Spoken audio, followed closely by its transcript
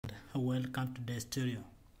Welcome to the studio.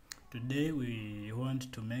 Today we want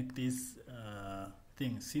to make this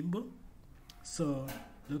thing simple. So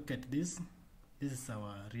look at this. This is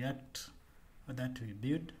our React that we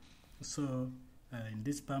build. So in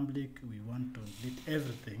this public we want to delete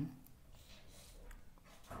everything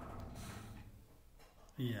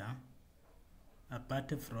here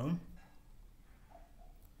apart from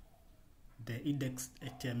the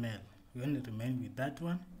index.html. We only remain with that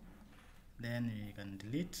one. Then you can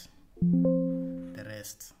delete the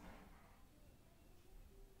rest.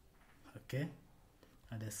 Okay,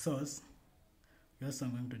 and the source, we also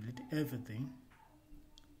going to delete everything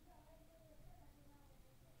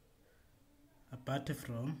apart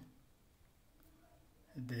from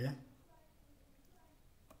the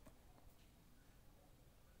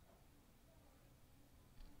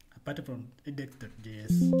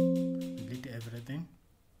index.js. Delete everything,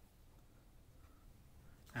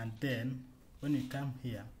 and then when you come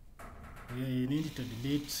here, we need to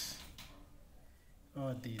delete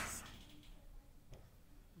all these.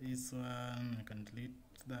 This one, you can delete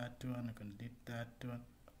that one, you can delete that one,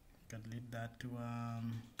 you can delete that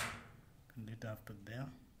one, you can delete up to there.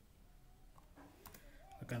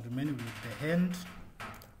 You can remain with the hand,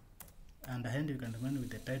 and the hand you can remain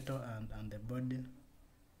with the title and the body. You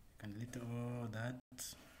can delete all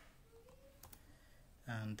that,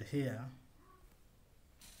 and here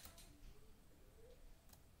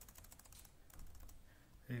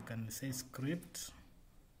you can say script,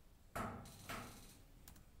 and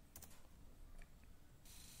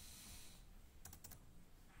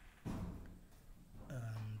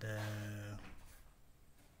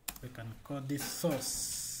we can call this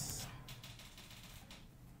source.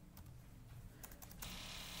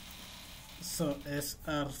 So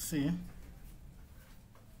src,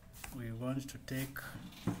 we want to take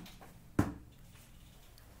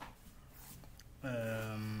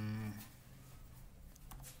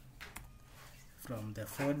from the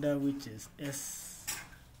folder which is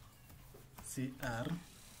scr,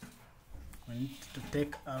 we need to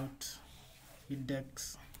take out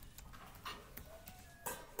index.js,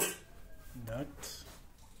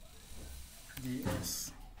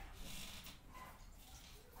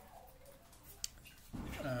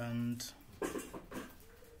 and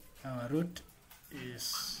our root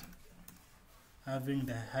is having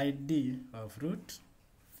the ID of root.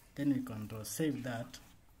 Then we control save that,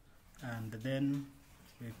 and then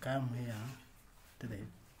we come here to the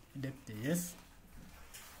index.js.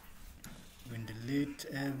 We delete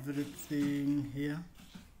everything here.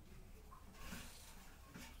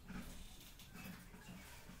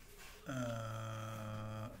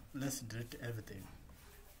 Let's delete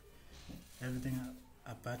everything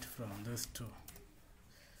apart from those two.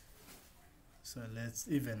 So let's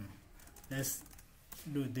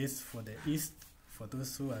do this for the east, for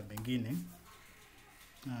those who are beginning,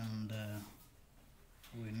 and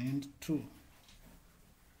we need to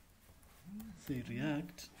say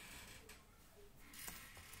React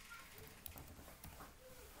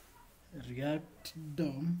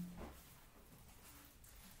DOM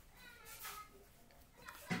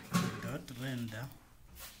dot render,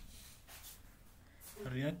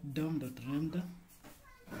 React DOM dot render.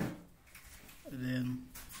 Then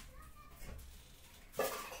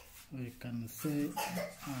we can say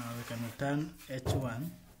we can return h1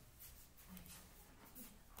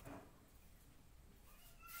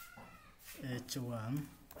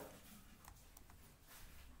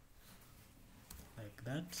 like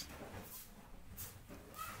that,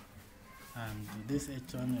 and this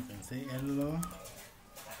h1 you can say hello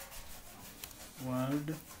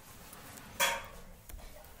world,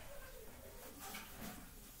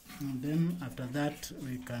 and then after that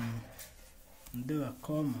we can do a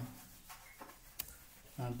comma,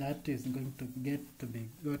 and that is going to be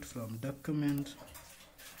got from document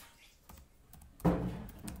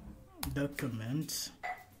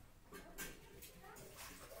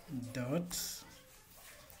dot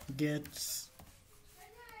get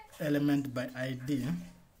element by ID,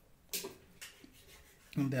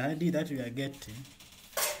 and the ID that we are getting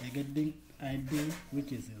ID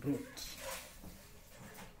which is root,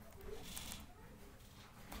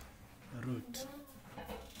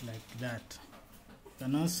 like that. You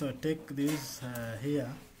can also take this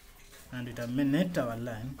here and terminate our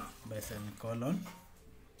line by semicolon.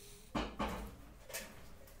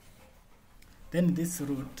 Then this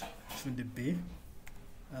root should be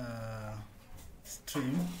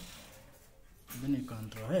string. Then you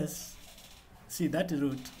control S. See, that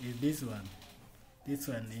root is this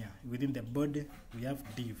one here. Within the body we have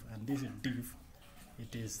div, and this is div.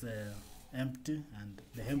 It is empty, and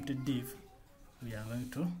the empty div we are going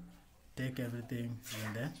to take everything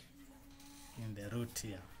in the in the root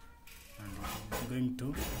here, and it's going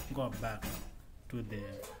to go back to the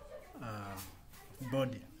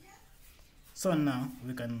body. So now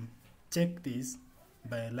we can check this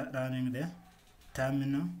by running the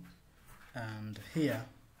terminal, and here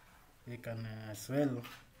we can as well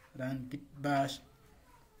run git bash,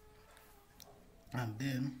 and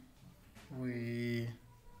then we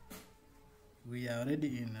are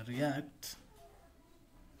already in React.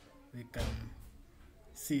 We can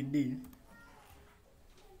cd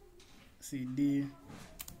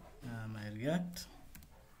my React,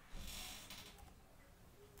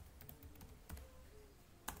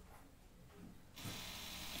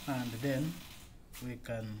 and then we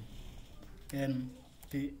can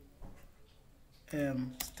npm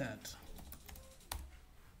start.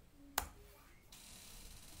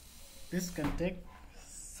 This can take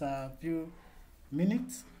a few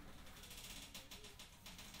minutes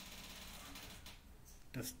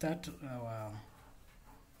to start our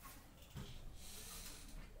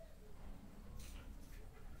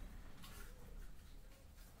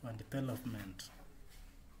development.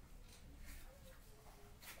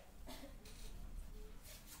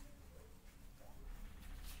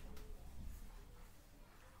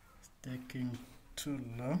 It's taking too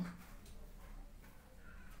long.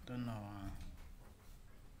 Don't know.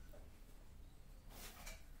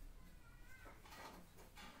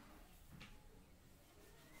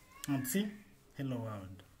 And see, hello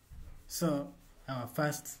world. So our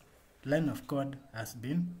first line of code has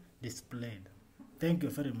been displayed. Thank you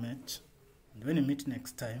very much. And when we meet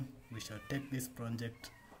next time, we shall take this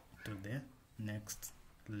project to the next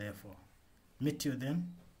level. Meet you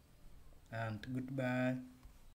then, and goodbye.